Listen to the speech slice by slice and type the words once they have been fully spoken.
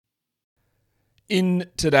In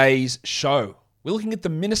today's show, we're looking at the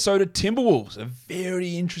Minnesota Timberwolves, a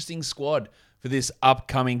very interesting squad for this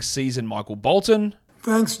upcoming season. Michael Bolton.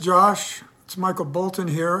 Thanks, Josh. It's Michael Bolton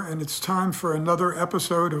here, and it's time for another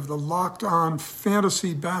episode of the Locked On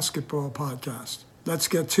Fantasy Basketball Podcast. Let's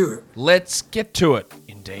get to it. Let's get to it,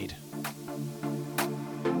 indeed.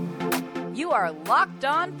 You are Locked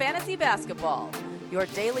On Fantasy Basketball, your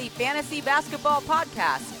daily fantasy basketball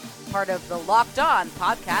podcast, part of the Locked On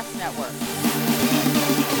Podcast Network.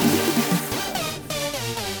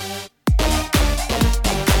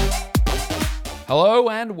 Hello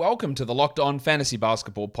and welcome to the Locked On Fantasy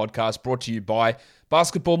Basketball Podcast, brought to you by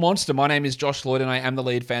Basketball Monster. My name is Josh Lloyd and I am the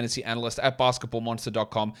lead fantasy analyst at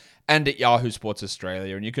basketballmonster.com and at Yahoo Sports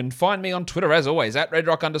Australia. And you can find me on Twitter, as always, at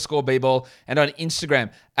redrock_bball and on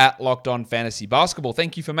Instagram at Locked On Fantasy Basketball.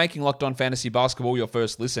 Thank you for making Locked On Fantasy Basketball your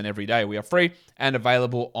first listen every day. We are free and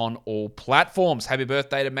available on all platforms. Happy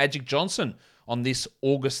birthday to Magic Johnson on this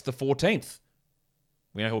August the 14th.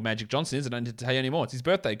 We know who Magic Johnson is. I don't need to tell you anymore. It's his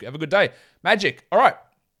birthday. Have a good day. Magic. All right.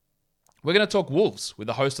 We're going to talk Wolves with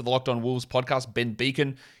the host of the Locked On Wolves podcast, Ben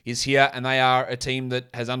Beacon, is here, and they are a team that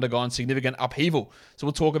has undergone significant upheaval. So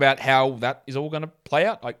we'll talk about how that is all going to play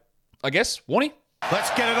out. I guess, Warnie? Let's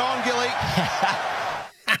get it on, Gilly.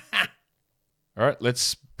 All right,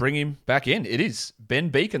 let's bring him back in. It is Ben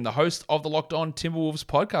Beacon, the host of the Locked On Timberwolves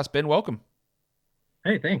podcast. Ben, welcome.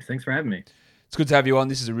 Hey, thanks. Thanks for having me. It's good to have you on.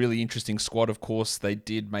 This is a really interesting squad. Of course, they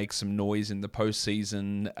did make some noise in the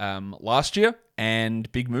postseason last year and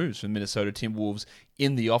big moves from Minnesota Timberwolves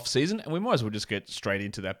in the offseason. And we might as well just get straight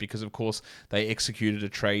into that because, of course, they executed a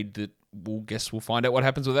trade that we'll find out what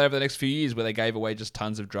happens with that over the next few years, where they gave away just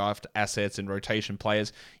tons of draft assets and rotation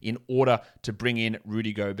players in order to bring in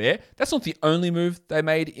Rudy Gobert. That's not the only move they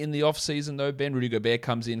made in the offseason, though, Ben. Rudy Gobert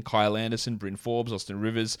comes in, Kyle Anderson, Bryn Forbes, Austin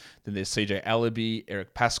Rivers, then there's CJ Allaby,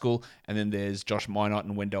 Eric Pascal, and then there's Josh Minott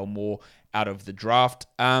and Wendell Moore out of the draft.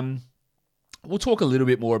 We'll talk a little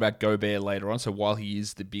bit more about Gobert later on, so while he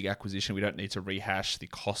is the big acquisition, we don't need to rehash the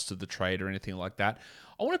cost of the trade or anything like that.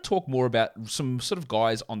 I want to talk more about some sort of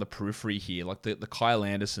guys on the periphery here, like the Kyle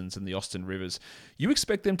Andersons and the Austin Rivers. You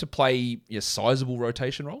expect them to play sizable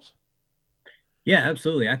rotation roles? Yeah,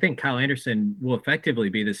 absolutely. I think Kyle Anderson will effectively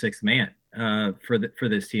be the sixth man for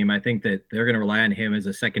this team. I think that they're going to rely on him as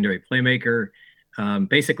a secondary playmaker.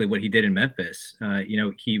 Basically what he did in Memphis.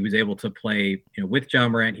 He was able to play with Ja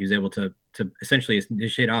Morant. He was able to essentially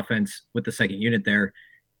initiate offense with the second unit there.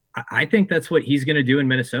 I think that's what he's going to do in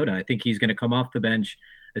Minnesota. I think he's going to come off the bench,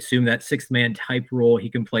 assume that sixth man type role. He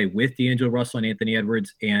can play with D'Angelo Russell and Anthony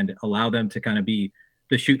Edwards and allow them to kind of be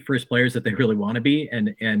the shoot first players that they really want to be.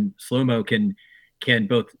 And Slow-Mo can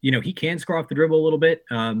both, he can score off the dribble a little bit.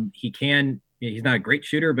 He's not a great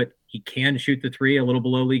shooter, but he can shoot the three a little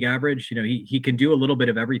below league average. He can do a little bit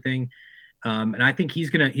of everything. And I think he's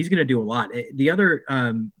gonna do a lot. The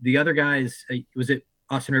other guys, was it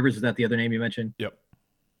Austin Rivers? Is that the other name you mentioned? Yep.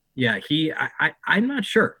 Yeah, I'm not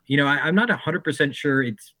sure. I'm not 100% sure.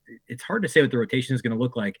 It's hard to say what the rotation is going to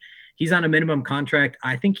look like. He's on a minimum contract.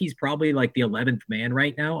 I think he's probably like the 11th man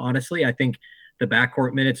right now. Honestly, I think the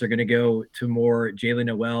backcourt minutes are going to go to more Jaylen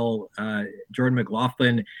Nowell, Jordan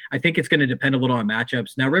McLaughlin. I think it's going to depend a little on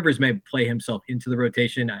matchups. Now, Rivers may play himself into the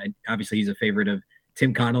rotation. Obviously, he's a favorite of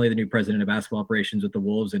Tim Connolly, the new president of basketball operations with the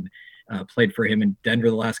Wolves, and played for him in Denver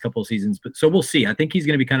the last couple of seasons. But so we'll see. I think he's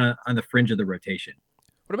going to be kind of on the fringe of the rotation.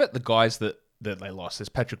 What about the guys that they lost? There's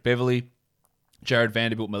Patrick Beverley, Jared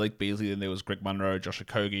Vanderbilt, Malik Beasley, then there was Greg Monroe, Josh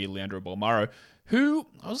Okogie, Leandro Bolmaro. Who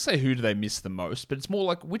do they miss the most? But it's more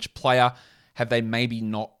like which player have they maybe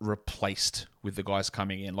not replaced with the guys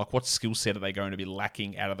coming in? Like what skill set are they going to be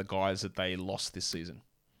lacking out of the guys that they lost this season?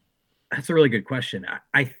 That's a really good question.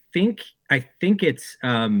 I think it's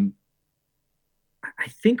I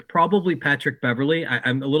think probably Patrick Beverley.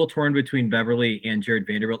 I'm a little torn between Beverley and Jared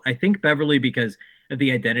Vanderbilt. I think Beverley because of the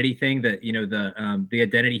identity thing that, the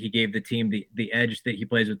identity he gave the team, the edge that he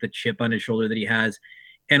plays with, the chip on his shoulder that he has,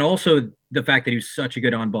 and also the fact that he was such a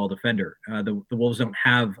good on-ball defender. The Wolves don't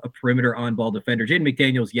have a perimeter on-ball defender. Jaden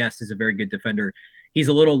McDaniels, yes, is a very good defender. He's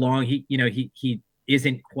a little long. He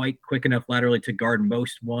isn't quite quick enough laterally to guard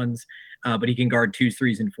most ones, but he can guard twos,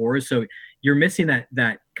 threes, and fours. So you're missing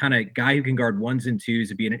that kind of guy who can guard ones and twos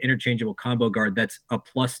to be an interchangeable combo guard that's a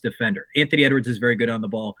plus defender. Anthony Edwards is very good on the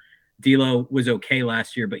ball. D'Lo was okay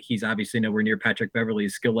last year, but he's obviously nowhere near Patrick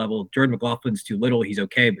Beverley's skill level. Jordan McLaughlin's too little. He's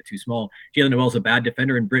okay, but too small. Jaylen Nowell's a bad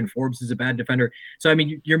defender, and Bryn Forbes is a bad defender. So, I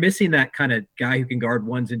mean, you're missing that kind of guy who can guard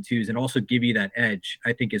ones and twos and also give you that edge,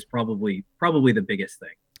 I think is probably the biggest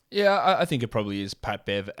thing. Yeah, I think it probably is Pat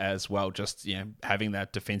Bev as well. Just having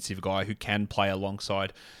that defensive guy who can play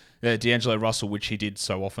alongside D'Angelo Russell, which he did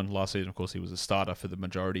so often last season. Of course, he was a starter for the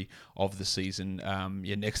majority of the season.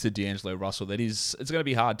 Next to D'Angelo Russell, it's going to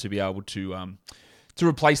be hard to be able to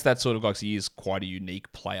replace that sort of guy, because he is quite a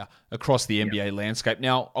unique player across the NBA landscape.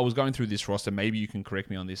 Now, I was going through this roster. Maybe you can correct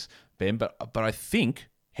me on this, Ben, but I think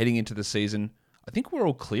heading into the season, I think we're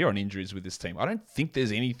all clear on injuries with this team. I don't think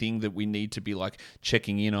there's anything that we need to be like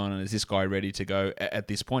checking in on, and is this guy ready to go at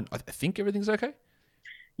this point? I think everything's okay.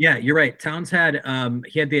 Yeah, you're right. Towns had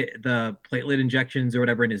he had the platelet injections or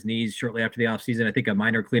whatever in his knees shortly after the offseason. I think a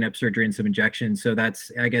minor cleanup surgery and some injections. So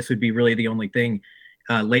that's, I guess, would be really the only thing.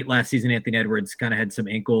 Late last season, Anthony Edwards kind of had some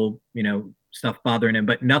ankle, stuff bothering him,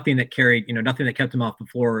 but nothing that carried, nothing that kept him off the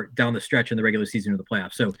floor down the stretch in the regular season or the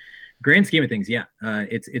playoffs. So, grand scheme of things,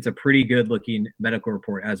 it's a pretty good looking medical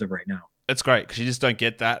report as of right now. That's great, because you just don't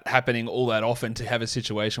get that happening all that often, to have a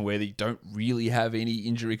situation where you don't really have any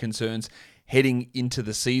injury concerns heading into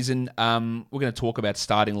the season. We're going to talk about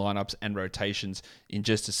starting lineups and rotations in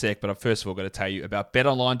just a sec, but I've first of all got to tell you about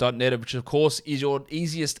betonline.net, which of course is your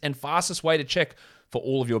easiest and fastest way to check for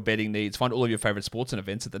all of your betting needs. Find all of your favorite sports and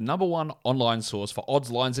events at the #1 online source for odds,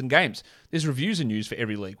 lines, and games. There's reviews and news for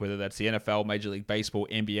every league, whether that's the NFL, Major League Baseball,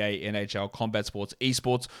 NBA, NHL, combat sports,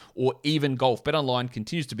 esports, or even golf. BetOnline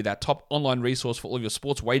continues to be that top online resource for all of your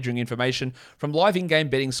sports wagering information. From live in-game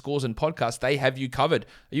betting, scores, and podcasts, they have you covered.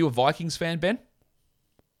 Are you a Vikings fan, Ben?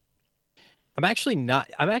 I'm actually not.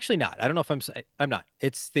 I don't know if I'm not.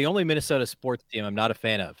 It's the only Minnesota sports team I'm not a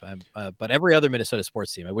fan of. But every other Minnesota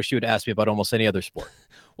sports team, I wish you would ask me about almost any other sport.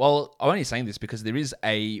 Well, I'm only saying this because there is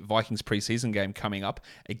a Vikings preseason game coming up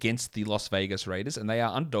against the Las Vegas Raiders, and they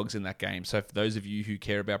are underdogs in that game. So for those of you who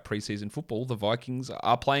care about preseason football, the Vikings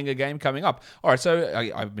are playing a game coming up. All right,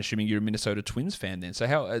 so I'm assuming you're a Minnesota Twins fan then. So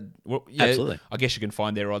how? Absolutely. I guess you can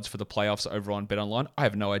find their odds for the playoffs over on BetOnline. I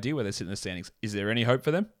have no idea where they sit in the standings. Is there any hope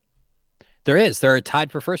for them? There is. They're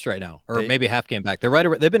tied for first right now, or maybe a half game back. They're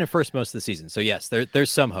right. They've been in first most of the season. So yes,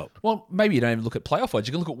 there's some hope. Well, maybe you don't even look at playoff odds.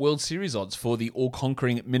 You can look at World Series odds for the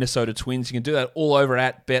all-conquering Minnesota Twins. You can do that all over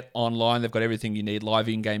at BetOnline. They've got everything you need: live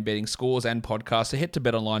in-game betting, scores, and podcasts. So head to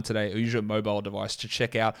BetOnline today or use your mobile device to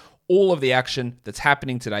check out all of the action that's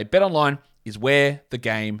happening today. BetOnline is where the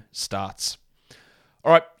game starts.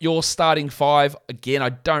 All right, your starting five. Again, I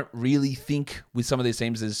don't really think with some of these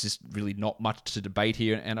teams there's just really not much to debate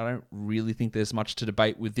here, and I don't really think there's much to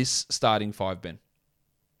debate with this starting five, Ben.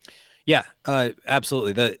 Yeah,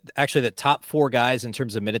 absolutely. The top four guys in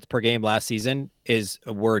terms of minutes per game last season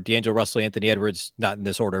were D'Angelo Russell, Anthony Edwards, not in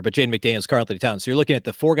this order, but Jaden McDaniels, Karl-Anthony Towns. So you're looking at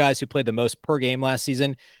the four guys who played the most per game last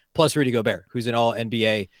season, plus Rudy Gobert, who's an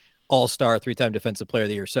all-NBA, all-star, 3-time defensive player of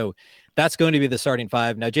the year. So that's going to be the starting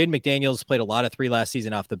five. Now, Jaden McDaniels played a lot of three last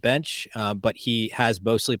season off the bench, but he has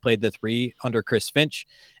mostly played the three under Chris Finch,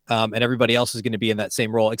 and everybody else is going to be in that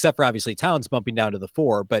same role, except for obviously Towns bumping down to the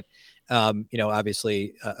four. But,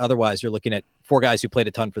 obviously, otherwise you're looking at four guys who played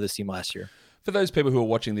a ton for this team last year. For those people who are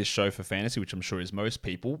watching this show for fantasy, which I'm sure is most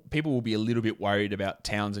people will be a little bit worried about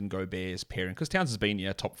Towns and Gobert's pairing, because Towns has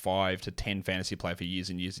been top 5 to 10 fantasy player for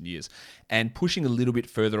years and years and years, and pushing a little bit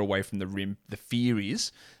further away from the rim. The fear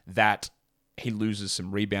is that he loses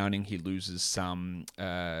some rebounding, he loses some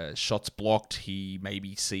shots blocked, he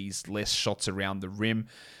maybe sees less shots around the rim. Do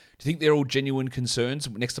you think they're all genuine concerns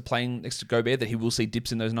next to Gobert, that he will see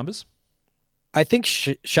dips in those numbers? I think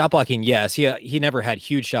shot blocking, yes. He never had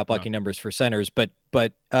huge shot blocking numbers for centers, but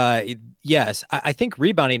yes. I think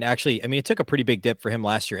rebounding actually, it took a pretty big dip for him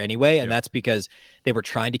last year anyway, and that's because they were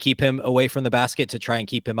trying to keep him away from the basket to try and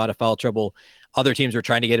keep him out of foul trouble. Other teams were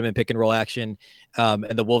trying to get him in pick and roll action,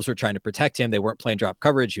 and the Wolves were trying to protect him. They weren't playing drop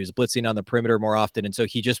coverage. He was blitzing on the perimeter more often, and so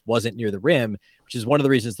he just wasn't near the rim, which is one of the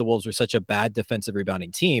reasons the Wolves were such a bad defensive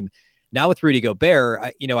rebounding team. Now with Rudy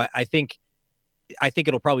Gobert, I think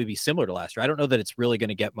it'll probably be similar to last year. I don't know that it's really going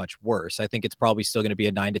to get much worse. I think it's probably still going to be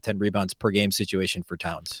a 9 to 10 rebounds per game situation for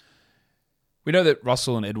Towns. We know that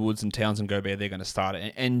Russell and Edwards and Towns and Gobert, they're going to start,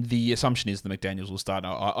 and the assumption is the McDaniels will start.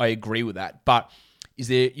 I agree with that. But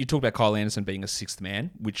you talk about Kyle Anderson being a sixth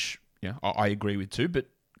man, which I agree with too, but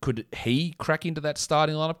could he crack into that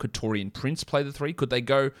starting lineup? Could Taurean Prince play the three? Could they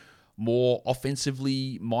go more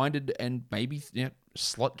offensively minded and maybe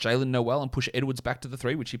slot Jalen Noel and push Edwards back to the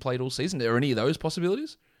three, which he played all season? Are there any of those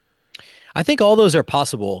possibilities? I think all those are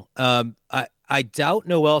possible. I doubt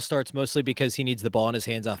Noel starts mostly because he needs the ball in his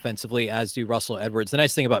hands offensively, as do Russell Edwards. The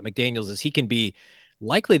nice thing about McDaniels is he can be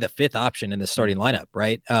likely the fifth option in the starting lineup,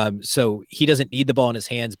 right? So he doesn't need the ball in his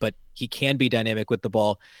hands, but he can be dynamic with the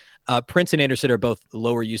ball. Prince and Anderson are both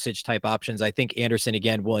lower usage type options. I think Anderson,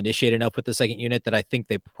 again, will initiate enough with the second unit that I think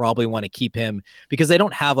they probably want to keep him because they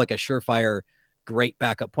don't have like a surefire great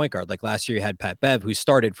backup point guard. Like last year, you had Pat Bev, who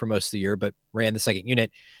started for most of the year, but ran the second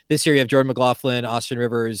unit. This year, you have Jordan McLaughlin, Austin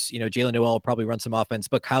Rivers, Jalen Noel will probably run some offense,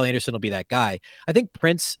 but Kyle Anderson will be that guy. I think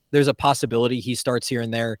Prince, there's a possibility he starts here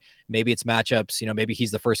and there. Maybe it's matchups, maybe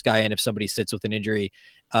he's the first guy in if somebody sits with an injury,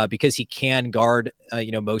 because he can guard,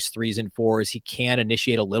 most 3s and 4s. He can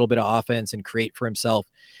initiate a little bit of offense and create for himself.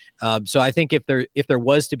 So I think if there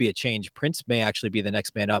was to be a change, Prince may actually be the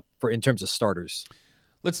next man up in terms of starters.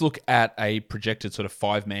 Let's look at a projected sort of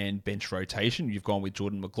 5-man bench rotation. You've gone with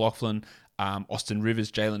Jordan McLaughlin, Austin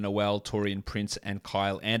Rivers, Jalen Noel, Taurean Prince, and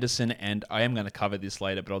Kyle Anderson. And I am going to cover this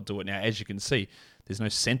later, but I'll do it now. As you can see, there's no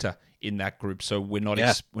center in that group, so we're not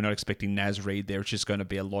expecting Naz Reid there. It's just going to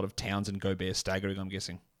be a lot of Towns and Gobert staggering, I'm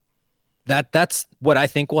guessing. That's what I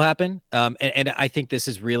think will happen. And I think this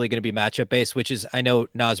is really going to be matchup based, which is, I know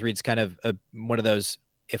Naz Reid's kind of one of those,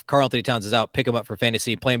 if Karl-Anthony Towns is out, pick him up for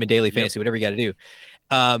fantasy, play him in daily fantasy, whatever you got to do.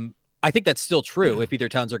 I think that's still true if either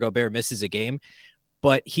Towns or Gobert misses a game,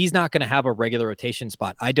 but he's not going to have a regular rotation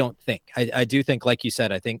spot. I don't think. I do think, like you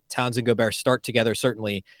said, I think Towns and Gobert start together.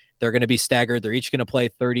 Certainly they're going to be staggered. They're each going to play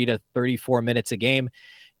 30 to 34 minutes a game.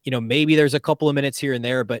 Maybe there's a couple of minutes here and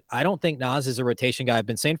there, but I don't think Naz is a rotation guy. I've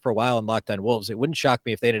been saying for a while in Locked On Wolves, it wouldn't shock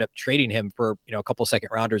me if they ended up trading him for, a couple second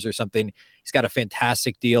rounders or something. He's got a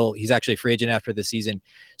fantastic deal. He's actually a free agent after the season.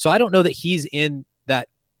 So I don't know that he's in that,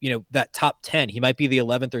 that top 10. He might be the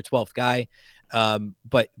 11th or 12th guy.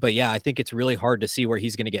 But yeah, I think it's really hard to see where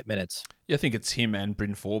he's going to get minutes. Yeah, I think it's him and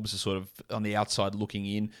Bryn Forbes are sort of on the outside looking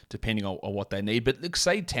in, depending on what they need. But look,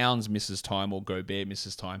 say Towns misses time or Gobert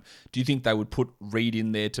misses time, do you think they would put Reid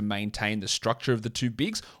in there to maintain the structure of the two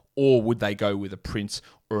bigs, or would they go with a Prince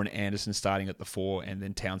or an Anderson starting at the 4 and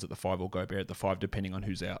then Towns at the 5 or Gobert at the 5, depending on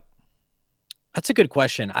who's out? That's a good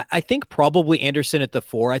question. I think probably Anderson at the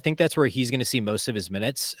 4. I think that's where he's going to see most of his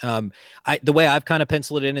minutes. The way I've kind of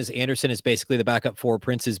penciled it in is Anderson is basically the backup 4.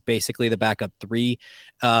 Prince is basically the backup 3.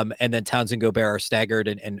 And then Towns and Gobert are staggered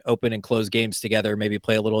and open and close games together, maybe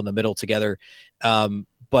play a little in the middle together.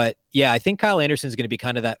 But yeah, I think Kyle Anderson is going to be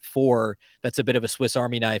kind of that 4. That's a bit of a Swiss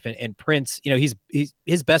Army knife. And Prince, he's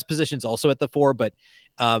his best position's also at the 4, but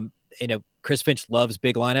Chris Finch loves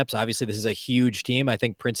big lineups. Obviously, this is a huge team. I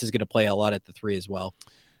think Prince is going to play a lot at the 3 as well.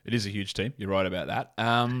 It is a huge team. You're right about that.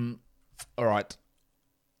 All right.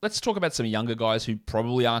 Let's talk about some younger guys who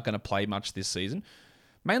probably aren't going to play much this season.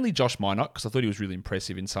 Mainly Josh Minott, because I thought he was really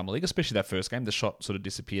impressive in Summer League, especially that first game. The shot sort of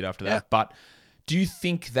disappeared after that. But do you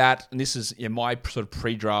think that, and this is my sort of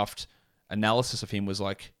pre-draft analysis of him was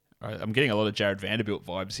like, I'm getting a lot of Jared Vanderbilt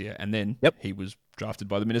vibes here. And then he was drafted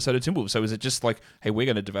by the Minnesota Timberwolves. So is it just like, hey, we're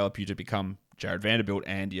going to develop you to become Jared Vanderbilt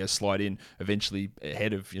and slide in eventually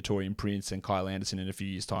ahead of Taurean Prince and Kyle Anderson in a few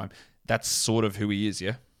years' time? That's sort of who he is,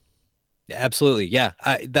 yeah? Absolutely. Yeah.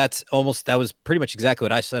 That was pretty much exactly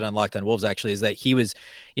what I said on Locked On Wolves, actually, is that he was,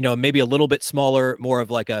 maybe a little bit smaller, more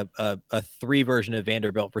of like a 3 version of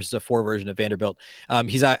Vanderbilt versus a 4 version of Vanderbilt. I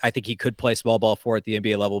think he could play small ball 4 at the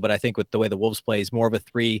NBA level, but I think with the way the Wolves play, he's more of a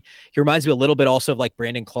 3. He reminds me a little bit also of like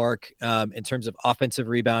Brandon Clark, in terms of offensive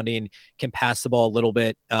rebounding, can pass the ball a little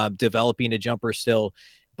bit, developing a jumper still.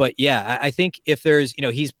 But yeah, I think if there's,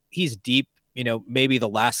 he's deep, maybe the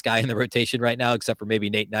last guy in the rotation right now, except for maybe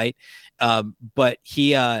Nate Knight. But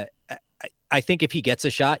he, I think if he gets a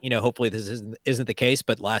shot, hopefully this isn't the case,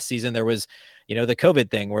 but last season there was, the COVID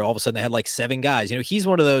thing where all of a sudden they had like 7 guys. He's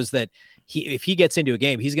one of those that if he gets into a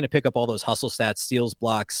game, he's going to pick up all those hustle stats, steals,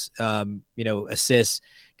 blocks, assists,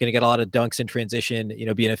 going to get a lot of dunks in transition,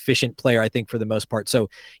 be an efficient player, I think, for the most part. So,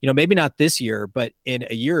 maybe not this year, but in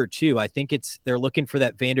a year or two, I think they're looking for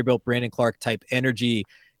that Vanderbilt, Brandon Clark type energy,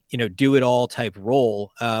 do it all type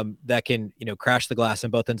role, that can, crash the glass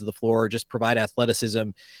on both ends of the floor, just provide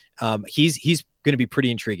athleticism. He's going to be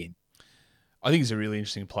pretty intriguing. I think he's a really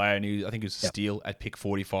interesting player, and I think he was a steal at pick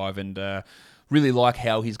 45, and really like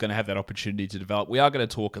how he's going to have that opportunity to develop. We are going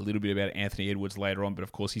to talk a little bit about Anthony Edwards later on, but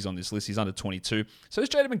of course he's on this list. He's under 22. So is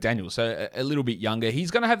Jaden McDaniels, so a little bit younger.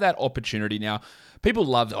 He's going to have that opportunity. Now, people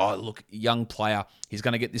love, young player. He's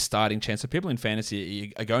going to get this starting chance. So people in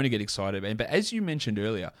fantasy are going to get excited about him. But as you mentioned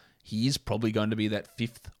earlier, he is probably going to be that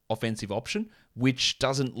 5th offensive option, which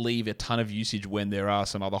doesn't leave a ton of usage when there are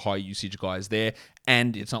some other high usage guys there.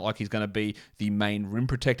 And it's not like he's going to be the main rim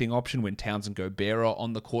protecting option when Towns and Gobert are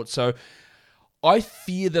on the court. So I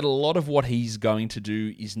fear that a lot of what he's going to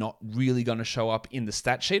do is not really going to show up in the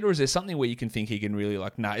stat sheet, or is there something where you can think he can really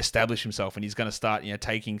establish himself and he's going to start,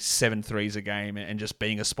 taking 7 threes a game and just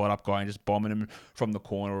being a spot up guy and just bombing them from the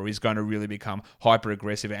corner, or he's going to really become hyper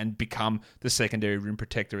aggressive and become the secondary rim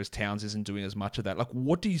protector as Towns isn't doing as much of that?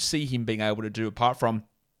 What do you see him being able to do apart from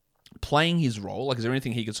playing his role? Like, is there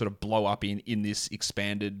anything he could sort of blow up in this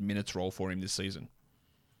expanded minutes role for him this season?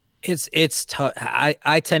 It's tough.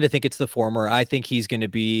 I tend to think it's the former. I think he's going to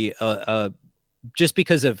be just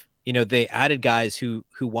because of, they added guys who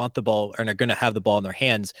want the ball and are going to have the ball in their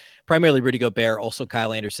hands, primarily Rudy Gobert, also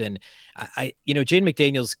Kyle Anderson. Jaden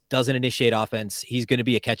McDaniels doesn't initiate offense. He's going to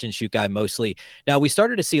be a catch and shoot guy mostly. Now, we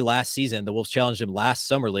started to see last season, the Wolves challenged him last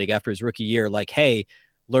summer league after his rookie year, like, hey,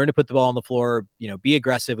 learn to put the ball on the floor, be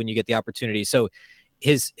aggressive when you get the opportunity. So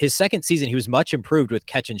his second season, he was much improved with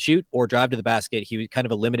catch and shoot or drive to the basket. He kind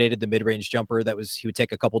of eliminated the mid-range jumper. He would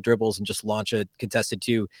take a couple dribbles and just launch a contested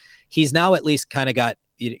two. He's now at least kind of got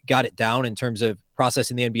it down in terms of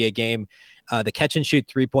processing the NBA game. The catch and shoot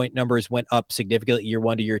 3-point numbers went up significantly year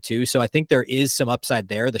 1 to year 2. So I think there is some upside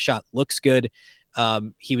there. The shot looks good.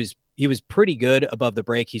 He was pretty good above the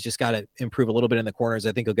break. He's just got to improve a little bit in the corners.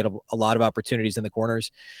 I think he'll get a lot of opportunities in the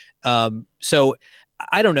corners. So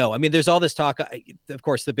I don't know. I mean, there's all this talk. Of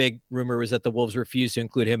course, the big rumor was that the Wolves refused to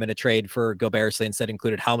include him in a trade for Gobert. So they instead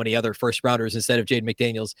included how many other first rounders instead of Jaden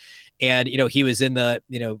McDaniels. And, he was in the,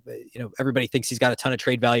 everybody thinks he's got a ton of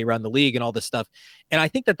trade value around the league and all this stuff. And I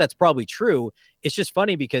think that that's probably true. It's just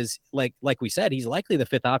funny because like we said, he's likely the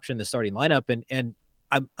 5th option in the starting lineup. And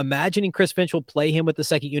I'm imagining Chris Finch will play him with the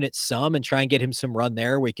second unit some and try and get him some run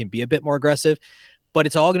there where he can be a bit more aggressive. But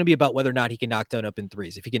it's all going to be about whether or not he can knock down open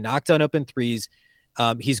threes. If he can knock down open threes,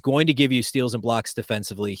 he's going to give you steals and blocks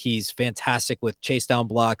defensively. He's fantastic with chase down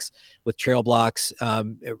blocks, with trail blocks,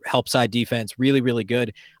 help side defense, really, really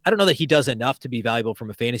good. I don't know that he does enough to be valuable from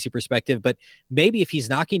a fantasy perspective, but maybe if he's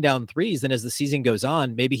knocking down threes, then as the season goes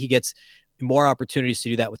on, maybe he gets more opportunities to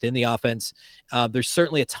do that within the offense. There's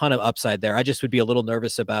certainly a ton of upside there. I just would be a little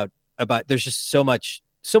nervous about there's just so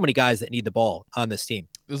many guys that need the ball on this team.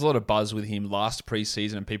 There's a lot of buzz with him last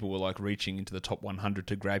preseason, and people were like reaching into the top 100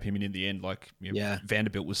 to grab him. And in the end,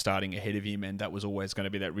 Vanderbilt was starting ahead of him, and that was always going to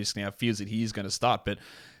be that risk. Now it feels that he is going to start, but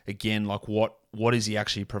again, like what is he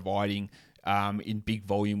actually providing in big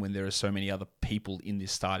volume when there are so many other people in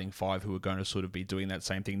this starting 5 who are going to sort of be doing that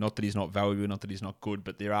same thing? Not that he's not valuable, not that he's not good,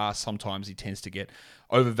 but there are sometimes he tends to get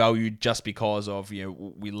overvalued just because of,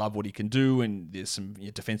 we love what he can do, and there's some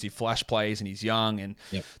defensive flash plays, and he's young, and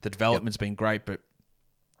the development's been great, but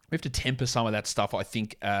we have to temper some of that stuff, I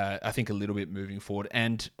think a little bit moving forward.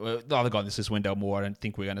 And the other guy, this is Wendell Moore. I don't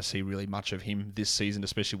think we're going to see really much of him this season,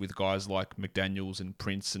 especially with guys like McDaniels and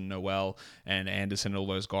Prince and Noel and Anderson and all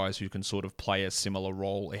those guys who can sort of play a similar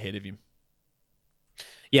role ahead of him.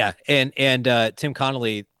 Yeah, and Tim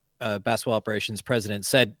Connolly, basketball operations president,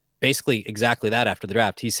 said basically exactly that after the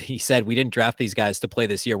draft. He said, we didn't draft these guys to play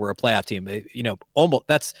this year. We're a playoff team. Almost,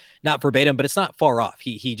 that's not verbatim, but it's not far off.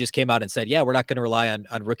 He just came out and said, yeah, we're not going to rely on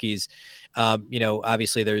rookies.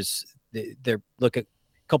 Obviously they're look at a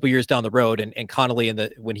couple years down the road, and Connolly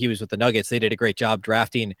when he was with the Nuggets, they did a great job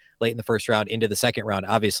drafting late in the first round into the second round,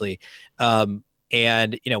 obviously.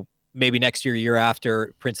 Maybe next year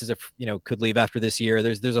after, Prince could leave after this year.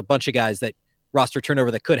 There's a bunch of guys that roster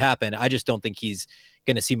turnover that could happen. I just don't think he's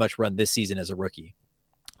going to see much run this season as a rookie.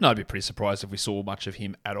 No, I'd be pretty surprised if we saw much of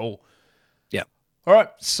him at all. Yeah. All right.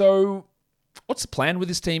 So what's the plan with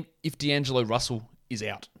this team if D'Angelo Russell is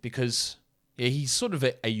out? Because he's sort of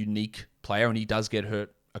a unique player, and he does get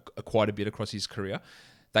hurt quite a bit across his career.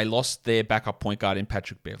 They lost their backup point guard in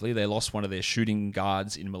Patrick Beverley. They lost one of their shooting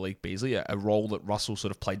guards in Malik Beasley, a role that Russell sort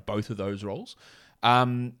of played both of those roles.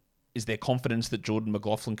 Is there confidence that Jordan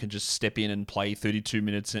McLaughlin can just step in and play 32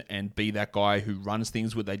 minutes and be that guy who runs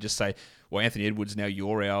things? Would they just say, well, Anthony Edwards, now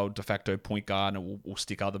you're our de facto point guard, and we'll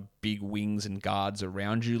stick other big wings and guards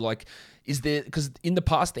around you? Like, is there, because in the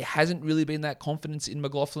past there hasn't really been that confidence in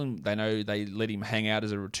McLaughlin. They know they let him hang out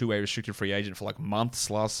as a two-way restricted free agent for like months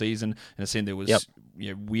last season, and it seemed there was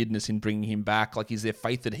weirdness in bringing him back. Like, is there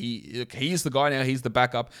faith that he's the guy now, he's the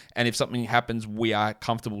backup, and if something happens, we are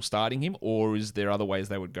comfortable starting him? Or is there other ways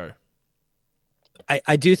they would go?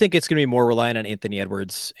 I do think it's going to be more reliant on Anthony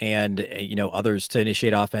Edwards and others to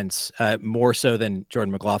initiate offense, more so than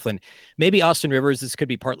Jordan McLaughlin. Maybe Austin Rivers. This could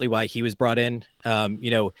be partly why he was brought in.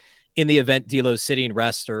 In the event D'Lo's sitting,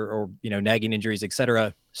 rest, or nagging injuries,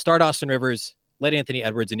 etc., start Austin Rivers, let Anthony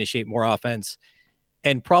Edwards initiate more offense,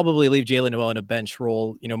 and probably leave Jalen Noel in a bench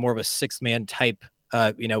role. More of a sixth man type,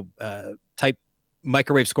 type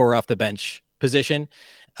microwave scorer off the bench position.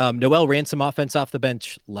 Noel ran some offense off the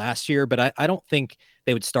bench last year, but I don't think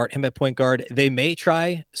they would start him at point guard. They may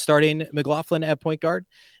try starting McLaughlin at point guard.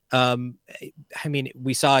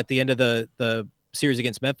 We saw at the end of the series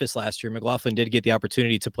against Memphis last year, McLaughlin did get the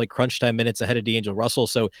opportunity to play crunch time minutes ahead of D'Angelo Russell.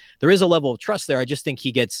 So there is a level of trust there. I just think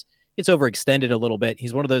he gets overextended a little bit.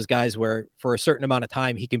 He's one of those guys where for a certain amount of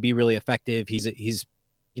time, he can be really effective. He's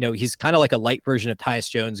he's kind of like a light version of Tyus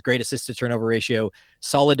Jones, great assist to turnover ratio,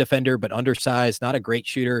 solid defender, but undersized, not a great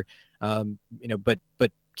shooter, but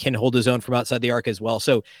can hold his own from outside the arc as well.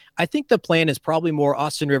 So I think the plan is probably more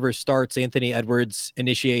Austin Rivers starts, Anthony Edwards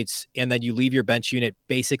initiates, and then you leave your bench unit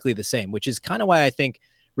basically the same, which is kind of why I think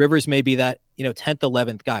Rivers may be that, 10th,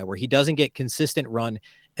 11th guy where he doesn't get consistent run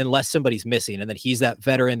unless somebody's missing. And then he's that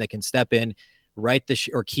veteran that can step in, right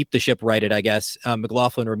or keep the ship righted, I guess.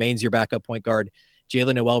 McLaughlin remains your backup point guard.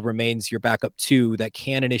 Jalen Noel remains your backup 2 that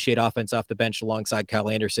can initiate offense off the bench alongside Kyle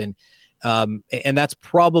Anderson. And that's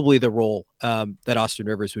probably the role that Austin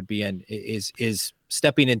Rivers would be in, is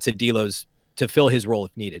stepping into D'Lo's to fill his role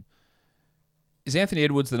if needed. Is Anthony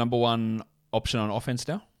Edwards the number one option on offense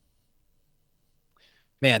now?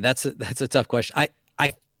 Man, that's a tough question.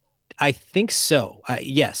 I think so.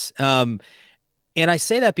 Yes. And I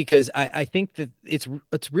say that because I think that it's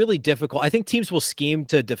really difficult. I think teams will scheme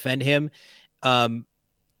to defend him. Well,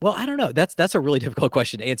 I don't know. That's a really difficult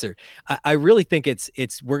question to answer. I really think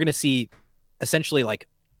we're going to see essentially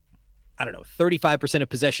 35% of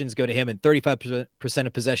possessions go to him and 35%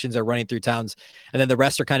 of possessions are running through Towns. And then the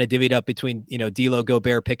rest are kind of divvied up between, D'Lo,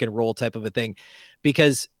 Gobert, pick and roll type of a thing,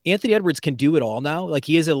 because Anthony Edwards can do it all now. Like,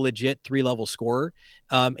 he is a legit 3-level scorer,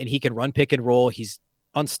 and he can run pick and roll. He's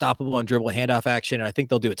unstoppable on dribble handoff action. And I think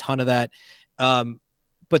they'll do a ton of that.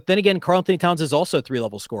 But then again, Karl-Anthony Towns is also a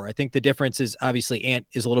 3-level scorer. I think the difference is obviously Ant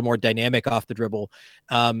is a little more dynamic off the dribble,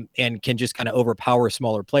 and can just kind of overpower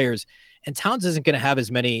smaller players. And Towns isn't going to have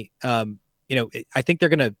as many, I think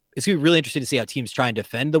it's going to be really interesting to see how teams try and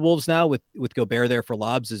defend the Wolves now with Gobert there for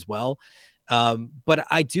lobs as well. But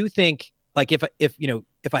I do think, like, if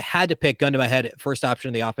I had to pick, gun to my head, first option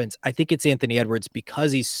in the offense, I think it's Anthony Edwards,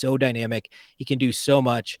 because he's so dynamic. He can do so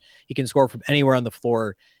much. He can score from anywhere on the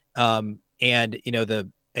floor.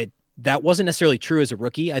 That wasn't necessarily true as a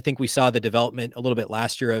rookie. I think we saw the development a little bit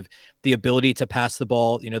last year of the ability to pass the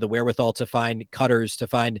ball, the wherewithal to find cutters, to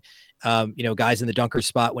find, guys in the dunker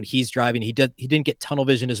spot when he's driving. He didn't get tunnel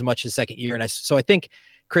vision as much his second year. And so I think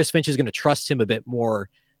Chris Finch is going to trust him a bit more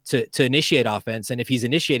to initiate offense. And if he's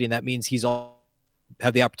initiating, that means he's all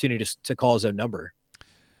have the opportunity to call his own number.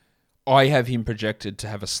 I have him projected to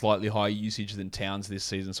have a slightly higher usage than Towns this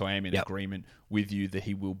season, so I am in agreement with you that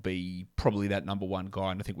he will be probably that number one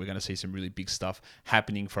guy, and I think we're going to see some really big stuff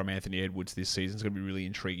happening from Anthony Edwards this season. It's going to be really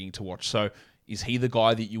intriguing to watch. So is he the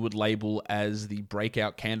guy that you would label as the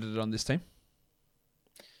breakout candidate on this team?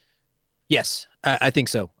 Yes, I think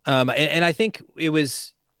so. And I think it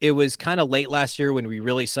was kind of late last year when we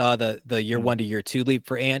really saw the year 1 to year 2 leap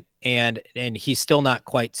for Ant, and he's still not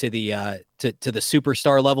quite to the to the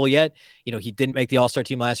superstar level yet. He didn't make the All-Star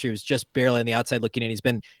team last year. He was just barely on the outside looking in. He's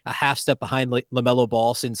been a half step behind LaMelo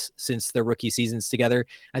Ball since their rookie seasons together.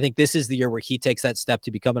 I think this is the year where he takes that step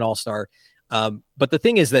to become an All-Star. But the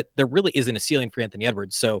thing is that there really isn't a ceiling for Anthony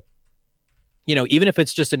Edwards. So, even if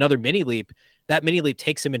it's just another mini leap, that mini leap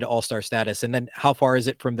takes him into All-Star status. And then how far is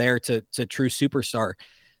it from there to true superstar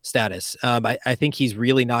status? I think he's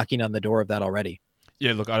really knocking on the door of that already.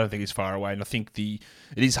 Yeah, look, I don't think he's far away, and I think it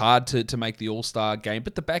is hard to make the All-Star game,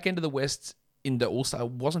 but the back end of the West in the All-Star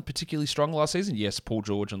wasn't particularly strong last season. Yes, Paul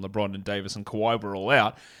George and LeBron and Davis and Kawhi were all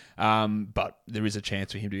out, but there is a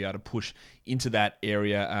chance for him to be able to push into that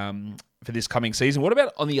area for this coming season. What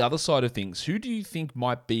about on the other side of things? Who do you think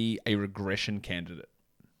might be a regression candidate?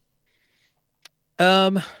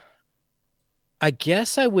 I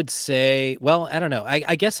guess I would say, well, I don't know.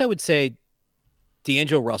 I guess I would say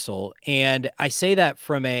D'Angelo Russell. And I say that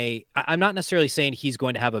I'm not necessarily saying he's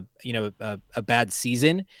going to have a bad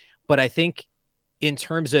season, but I think in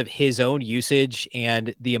terms of his own usage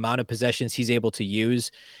and the amount of possessions he's able to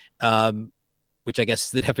use, which I guess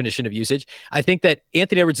is the definition of usage, I think that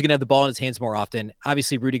Anthony Edwards is going to have the ball in his hands more often.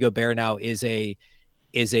 Obviously, Rudy Gobert now is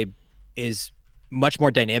much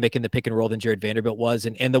more dynamic in the pick and roll than Jared Vanderbilt was.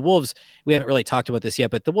 And the Wolves, we haven't really talked about this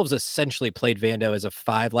yet, but the Wolves essentially played Vando as a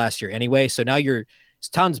 5 last year anyway. So now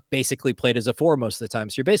Towns basically played as a 4 most of the time.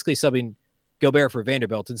 So you're basically subbing Gobert for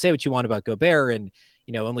Vanderbilt, and say what you want about Gobert and,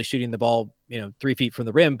 only shooting the ball, 3 feet from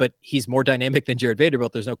the rim, but he's more dynamic than Jared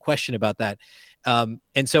Vanderbilt. There's no question about that.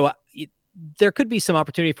 And so there could be some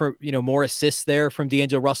opportunity for, more assists there from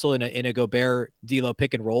D'Angelo Russell in a Gobert D'Lo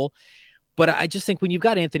pick and roll. But I just think when you've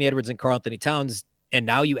got Anthony Edwards and Karl-Anthony Towns, and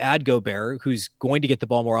now you add Gobert, who's going to get the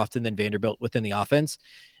ball more often than Vanderbilt within the offense,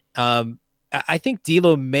 I think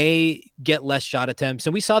D'Lo may get less shot attempts.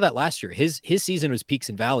 And we saw that last year. His season was peaks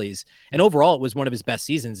and valleys. And overall, it was one of his best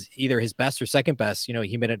seasons, either his best or second best.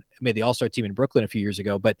 He made the All-Star team in Brooklyn a few years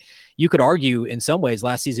ago. But you could argue in some ways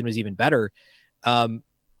last season was even better.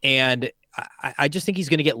 And I just think he's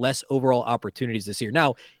going to get less overall opportunities this year.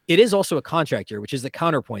 Now, it is also a contract year, which is the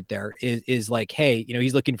counterpoint there is like, hey,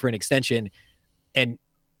 he's looking for an extension, and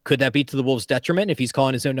could that be to the Wolves' detriment if he's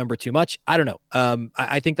calling his own number too much? I don't know.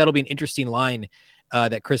 I think that'll be an interesting line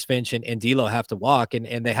that Chris Finch and D'Lo have to walk,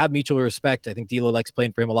 and they have mutual respect. I think D'Lo likes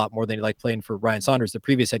playing for him a lot more than he liked playing for Ryan Saunders, the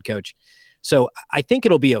previous head coach. So I think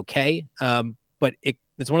it'll be okay. But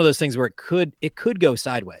it's one of those things where it could go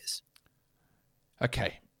sideways.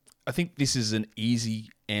 Okay. I think this is an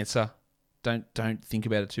easy answer. Don't think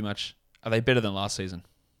about it too much. Are they better than last season?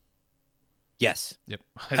 Yes. Yep.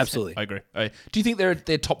 Absolutely. I agree. Do you think they're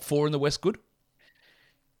top 4 in the West good?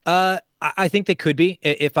 I think they could be.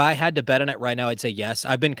 If I had to bet on it right now, I'd say yes.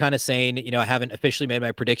 I've been kind of saying, I haven't officially made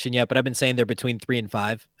my prediction yet, but I've been saying they're between 3 and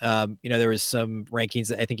 5. There was some rankings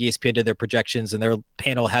that I think ESPN did their projections, and their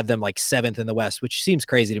panel had them like 7th in the West, which seems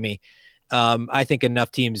crazy to me. I think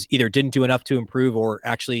enough teams either didn't do enough to improve or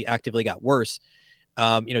actually actively got worse.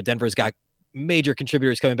 Denver's got major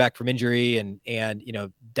contributors coming back from injury, and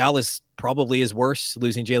Dallas probably is worse,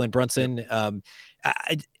 losing Jalen Brunson.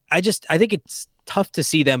 I think it's tough to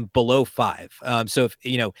see them below 5. So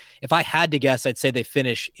if I had to guess, I'd say they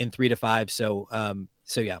finish in 3 to 5. So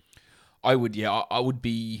yeah. I would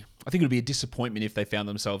be. I think it would be a disappointment if they found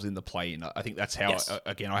themselves in the play-in. I think that's how. Yes.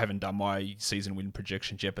 Again, I haven't done my season win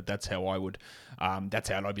projections yet, but that's how I would. That's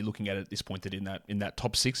how I'd be looking at it at this point. That in that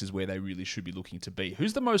top 6 is where they really should be looking to be.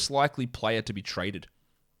 Who's the most likely player to be traded?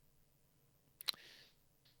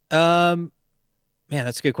 Man,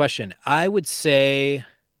 that's a good question. I would say,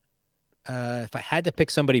 if I had to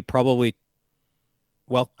pick somebody, probably.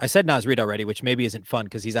 Well, I said Naz Reid already, which maybe isn't fun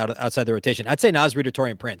because he's outside the rotation. I'd say Naz Reid or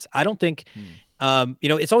Taurean Prince. I don't think,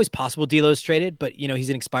 it's always possible D'Lo's traded, but he's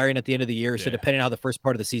an expiring at the end of the year. So depending on how the first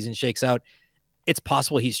part of the season shakes out, it's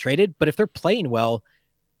possible he's traded. But if they're playing well,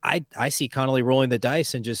 I see Connolly rolling the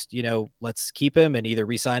dice and just, let's keep him and either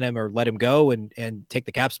re-sign him or let him go and take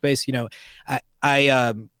the cap space.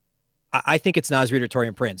 I think it's Naz Reid or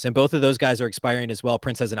Taurean Prince, and both of those guys are expiring as well.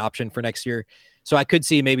 Prince has an option for next year. So I could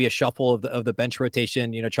see maybe a shuffle of the bench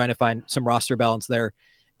rotation, trying to find some roster balance there.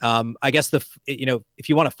 I guess if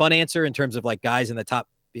you want a fun answer in terms of like guys in the top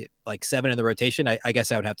like 7 in the rotation, I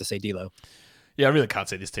guess I would have to say D'Lo. Yeah, I really can't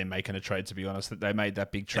see this team making a trade, to be honest. They made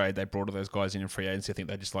that big trade. They brought all those guys in free agency. I think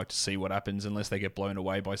they just like to see what happens unless they get blown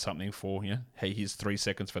away by something for, hey, here's 3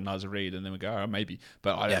 seconds for Naz Reid, and then we go, oh, maybe.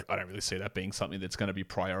 But I don't really see that being something that's going to be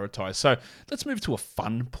prioritized. So let's move to a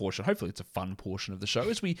fun portion. Hopefully it's a fun portion of the show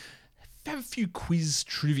as we have a few quiz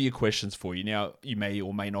trivia questions for you. Now, you may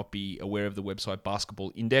or may not be aware of the website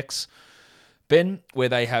Basketball Index, Ben, where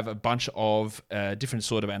they have a bunch of different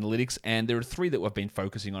sort of analytics, and there are 3 that we've been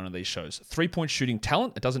focusing on in these shows. 3-point shooting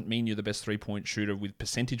talent. It doesn't mean you're the best 3-point shooter with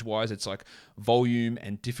percentage-wise. It's like volume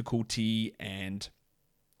and difficulty and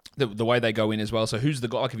the way they go in as well. So who's the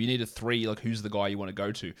guy? Like if you need a 3, like who's the guy you want to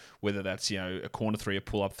go to? Whether that's a corner 3, a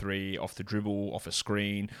pull-up 3, off the dribble, off a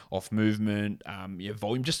screen, off movement,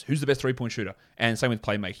 volume. Just who's the best 3-point shooter? And same with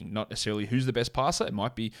playmaking. Not necessarily who's the best passer. It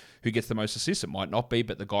might be who gets the most assists. It might not be,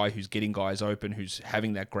 but the guy who's getting guys open, who's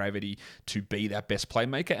having that gravity to be that best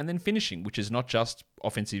playmaker, and then finishing, which is not just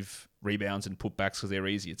offensive rebounds and putbacks because they're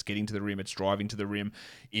easy. It's getting to the rim. It's driving to the rim.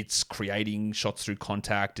 It's creating shots through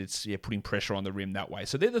contact. It's putting pressure on the rim that way.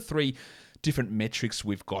 So they're the 3 different metrics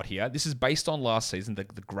we've got here. This is based on last season, the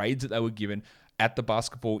grades that they were given at the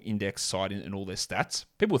Basketball Index site and all their stats.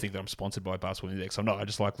 People think that I'm sponsored by Basketball Index. I'm not. I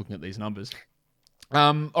just like looking at these numbers.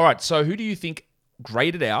 All right. So who do you think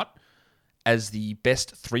graded out as the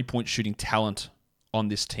best 3-point shooting talent on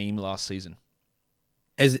this team last season?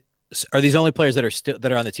 Are these only players that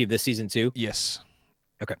are on the team this season too? Yes.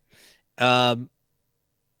 Okay. Karl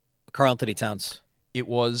Anthony Towns. It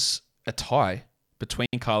was a tie between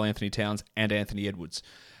Karl Anthony Towns and Anthony Edwards.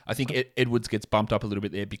 I think Edwards gets bumped up a little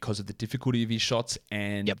bit there because of the difficulty of his shots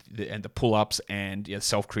and the pull-ups and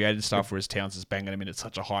self-created stuff, whereas Towns is banging them in at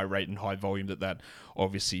such a high rate and high volume that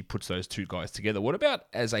obviously puts those 2 guys together. What about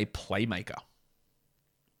as a playmaker?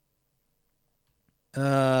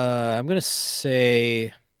 I'm going to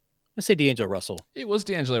say D'Angelo Russell. It was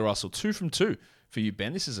D'Angelo Russell. 2 from 2 for you,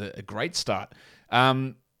 Ben. This is a great start.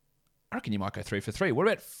 I reckon you might go 3 for 3. What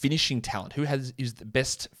about finishing talent? Who is the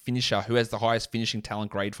best finisher? Who has the highest finishing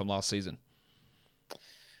talent grade from last season?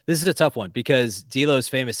 This is a tough one because D'Lo's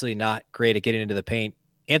famously not great at getting into the paint.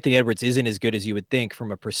 Anthony Edwards isn't as good as you would think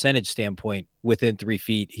from a percentage standpoint within 3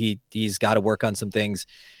 feet. He's got to work on some things.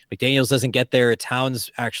 McDaniels doesn't get there. Towns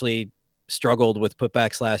actually struggled with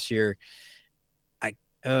putbacks last year.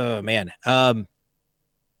 Oh man.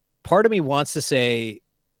 Part of me wants to say,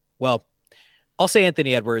 well, I'll say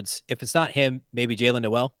Anthony Edwards. If it's not him, maybe Jalen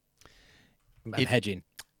Noel. I'm hedging.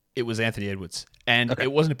 It was Anthony Edwards. And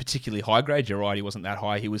It wasn't a particularly high grade. You're right, he wasn't that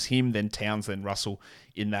high. He was him, then Towns, then Russell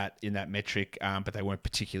in that metric, but they weren't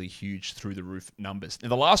particularly huge through the roof numbers. Now,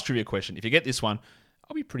 the last trivia question, if you get this one,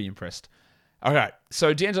 I'll be pretty impressed. Okay,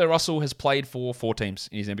 so D'Angelo Russell has played for 4 teams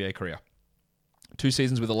in his NBA career. 2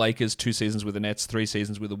 seasons with the Lakers, 2 seasons with the Nets, 3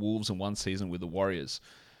 seasons with the Wolves, and 1 season with the Warriors.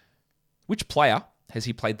 Which player has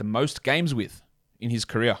he played the most games with in his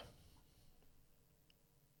career?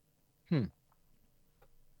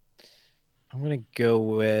 I'm going to go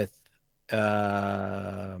with,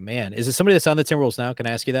 man, is it somebody that's on the Timberwolves now? Can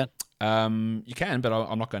I ask you that? You can, but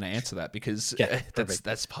I'm not going to answer that because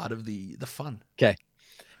that's part of the fun. Okay.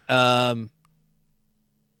 I'm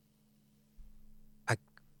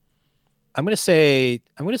going to say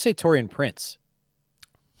Taurean Prince.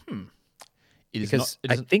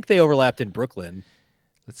 I think they overlapped in Brooklyn.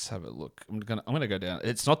 Let's have a look. I'm gonna go down.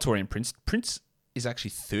 It's not Taurean Prince. Prince is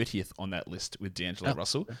actually 30th on that list with D'Angelo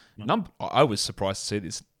Russell. I was surprised to see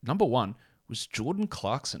this. Number 1 was Jordan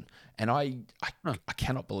Clarkson, and I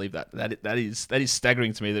cannot believe that. That is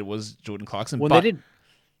staggering to me that it was Jordan Clarkson. Well, but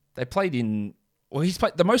they played in. Well, he's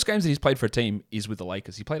played the most games that he's played for a team is with the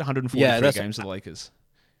Lakers. He played 143 games with the Lakers.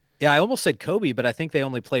 Yeah, I almost said Kobe, but I think they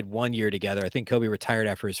only played 1 year together. I think Kobe retired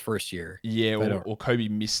after his first year. Yeah, or Kobe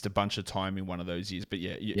missed a bunch of time in one of those years. But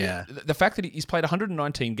yeah. The fact that he's played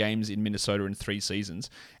 119 games in Minnesota in 3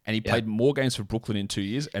 seasons, and he played more games for Brooklyn in 2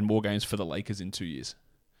 years and more games for the Lakers in 2 years.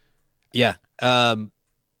 Yeah. I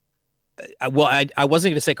wasn't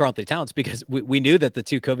going to say Karl-Anthony Towns because we knew that the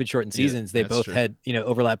 2 COVID-shortened seasons, they both had,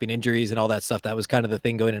 overlapping injuries and all that stuff. That was kind of the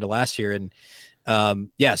thing going into last year. And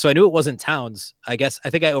so I knew it wasn't Towns. I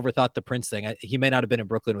think I overthought the Prince thing. He may not have been in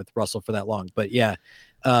Brooklyn with Russell for that long, but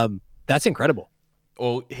that's incredible.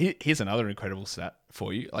 Well, here's another incredible stat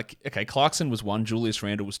for you. Like, okay, Clarkson was 1, Julius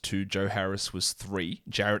Randle was 2, Joe Harris was 3,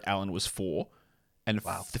 Jarrett Allen was 4, and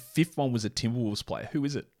the 5th one was a Timberwolves player. Who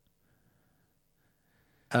is it?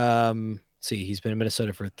 See, he's been in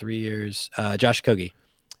Minnesota for 3 years. Josh Okogie.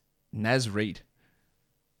 Naz Reid.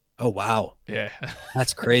 Oh wow! Yeah,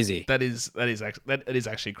 that's crazy. that is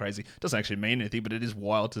actually crazy. It doesn't actually mean anything, but it is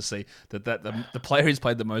wild to see that the player he's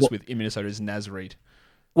played the most with in Minnesota is Naz Reid.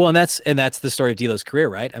 Well, and that's the story of D'Lo's career,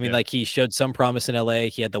 right? I mean, like he showed some promise in LA.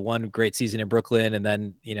 He had the 1 great season in Brooklyn, and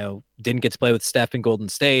then didn't get to play with Steph in Golden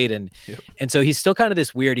State, and so he's still kind of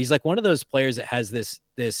this weird. He's like one of those players that has this.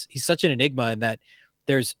 He's such an enigma in that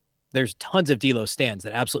there's tons of D'Lo stans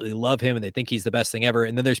that absolutely love him and they think he's the best thing ever.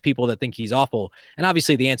 And then there's people that think he's awful. And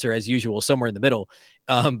obviously the answer, as usual, somewhere in the middle.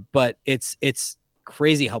 But it's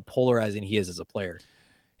crazy how polarizing he is as a player.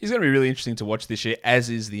 He's going to be really interesting to watch this year, as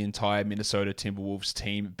is the entire Minnesota Timberwolves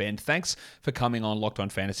team. Ben, thanks for coming on Locked On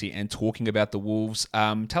Fantasy and talking about the Wolves.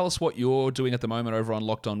 Tell us what you're doing at the moment over on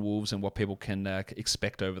Locked On Wolves and what people can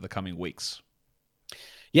expect over the coming weeks.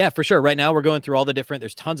 Yeah, for sure. Right now we're going through all the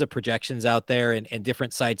there's tons of projections out there and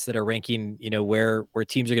different sites that are ranking, where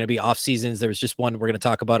teams are going to be off seasons. There was just one we're going to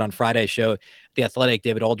talk about on Friday's show. The Athletic,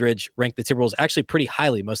 David Aldridge ranked the Timberwolves actually pretty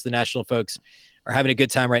highly. Most of the national folks are having a good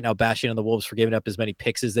time right now bashing on the Wolves for giving up as many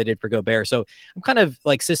picks as they did for Gobert. So I'm kind of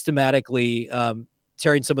like systematically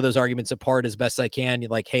tearing some of those arguments apart as best I can.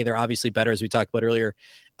 Like, hey, they're obviously better, as we talked about earlier.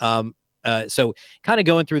 So kind of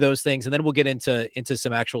going through those things, and then we'll get into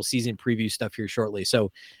some actual season preview stuff here shortly.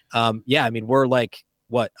 So, I mean, we're like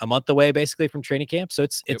a month away basically from training camp. So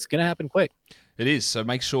it's going to happen quick. It is. So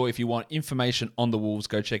make sure if you want information on the Wolves,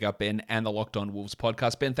 go check out Ben and the Locked On Wolves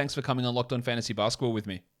podcast. Ben, thanks for coming on Locked On Fantasy Basketball with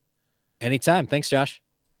me. Anytime. Thanks, Josh.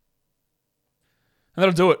 And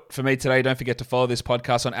that'll do it for me today. Don't forget to follow this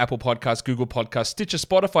podcast on Apple Podcasts, Google Podcasts, Stitcher,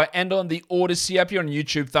 Spotify, and on the Odyssey app. You're on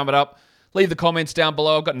YouTube, thumb it up. Leave the comments down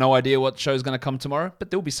below. I've got no idea what show's going to come tomorrow,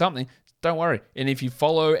 but there'll be something. Don't worry. And if you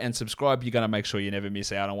follow and subscribe, you're going to make sure you never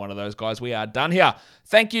miss out on one of those guys. We are done here.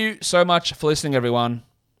 Thank you so much for listening, everyone.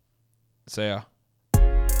 See ya.